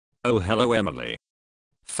Oh, hello, Emily.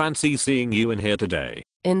 Fancy seeing you in here today.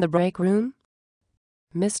 In the break room?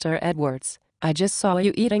 Mr. Edwards, I just saw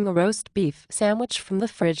you eating a roast beef sandwich from the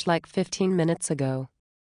fridge like 15 minutes ago.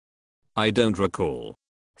 I don't recall.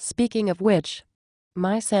 Speaking of which,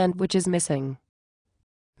 my sandwich is missing.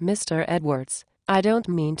 Mr. Edwards, I don't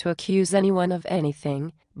mean to accuse anyone of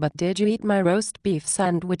anything, but did you eat my roast beef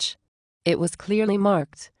sandwich? It was clearly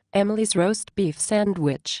marked, Emily's roast beef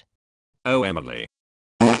sandwich. Oh, Emily.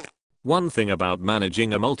 One thing about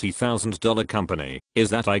managing a multi-thousand-dollar company is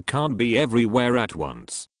that I can't be everywhere at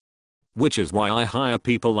once. Which is why I hire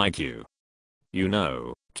people like you. You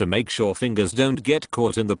know, to make sure fingers don't get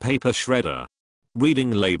caught in the paper shredder. Reading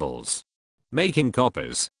labels. Making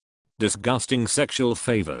copies. Disgusting sexual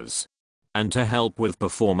favors. And to help with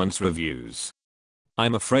performance reviews.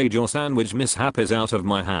 I'm afraid your sandwich mishap is out of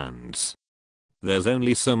my hands. There's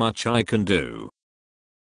only so much I can do.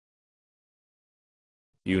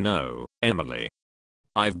 You know, Emily.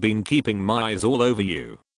 I've been keeping my eyes all over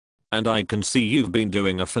you. And I can see you've been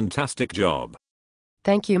doing a fantastic job.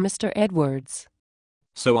 Thank you, Mr. Edwards.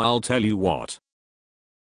 So I'll tell you what.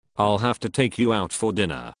 I'll have to take you out for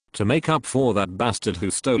dinner to make up for that bastard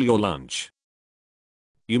who stole your lunch.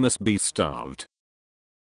 You must be starved.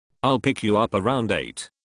 I'll pick you up around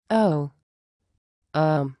 8. Oh.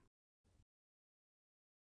 I'm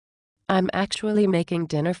actually making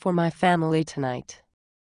dinner for my family tonight.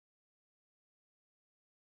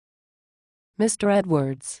 Mr.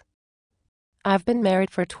 Edwards. I've been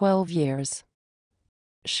married for 12 years.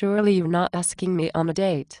 Surely you're not asking me on a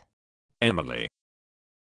date. Emily.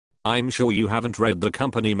 I'm sure you haven't read the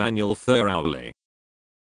company manual thoroughly.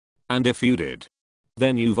 And if you did,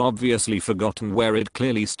 then you've obviously forgotten where it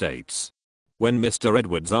clearly states. When Mr.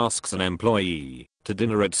 Edwards asks an employee to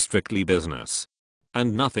dinner, it's strictly business.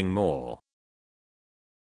 And nothing more.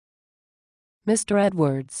 Mr.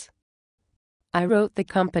 Edwards. I wrote the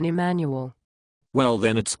company manual. Well,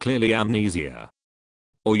 then it's clearly amnesia.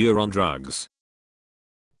 Or you're on drugs.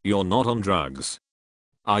 You're not on drugs.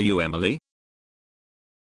 Are you, Emily?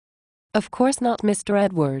 Of course not, Mr.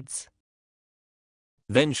 Edwards.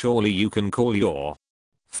 Then surely you can call your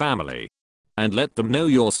family and let them know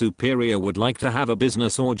your superior would like to have a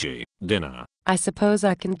business orgy dinner. I suppose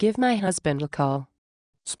I can give my husband a call.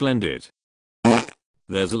 Splendid.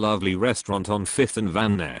 There's a lovely restaurant on 5th and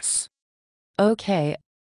Van Ness. Okay.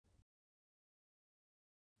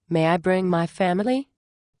 May I bring my family?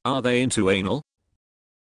 Are they into anal?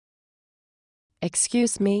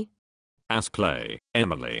 Excuse me? Ask Clay,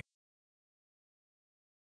 Emily.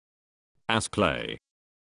 Ask Clay.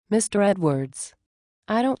 Mr. Edwards.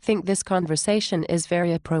 I don't think this conversation is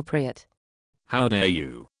very appropriate. How dare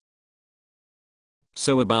you?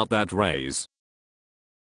 So about that raise.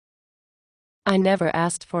 I never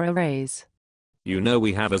asked for a raise. You know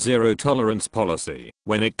we have a zero tolerance policy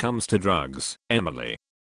when it comes to drugs, Emily.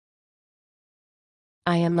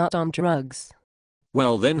 I am not on drugs.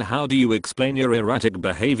 Well then how do you explain your erratic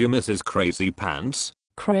behavior, Mrs. Crazy Pants?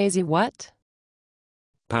 Crazy what?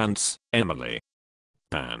 Pants, Emily.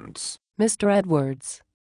 Pants. Mr. Edwards.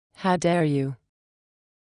 How dare you?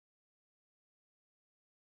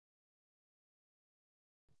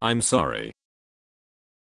 I'm sorry.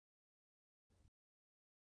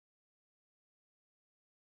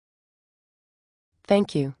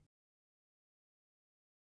 Thank you.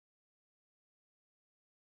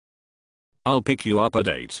 I'll pick you up at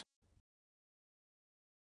 8.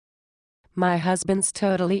 My husband's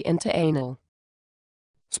totally into anal.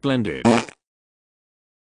 Splendid.